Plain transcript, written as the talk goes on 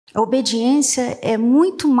A obediência é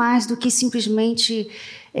muito mais do que simplesmente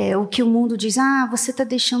o que o mundo diz. Ah, você está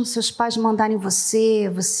deixando seus pais mandarem em você,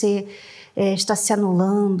 você está se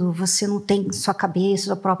anulando, você não tem sua cabeça,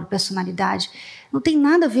 sua própria personalidade. Não tem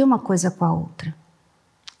nada a ver uma coisa com a outra.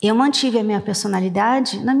 Eu mantive a minha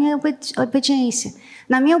personalidade na minha obediência.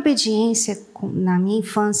 Na minha obediência, na minha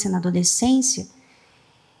infância, na adolescência,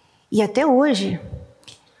 e até hoje,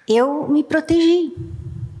 eu me protegi.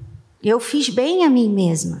 Eu fiz bem a mim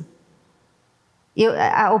mesma.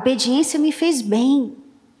 A obediência me fez bem.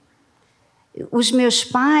 Os meus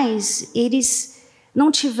pais, eles não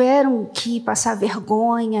tiveram que passar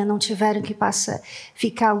vergonha, não tiveram que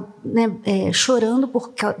ficar chorando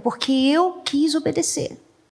porque eu quis obedecer.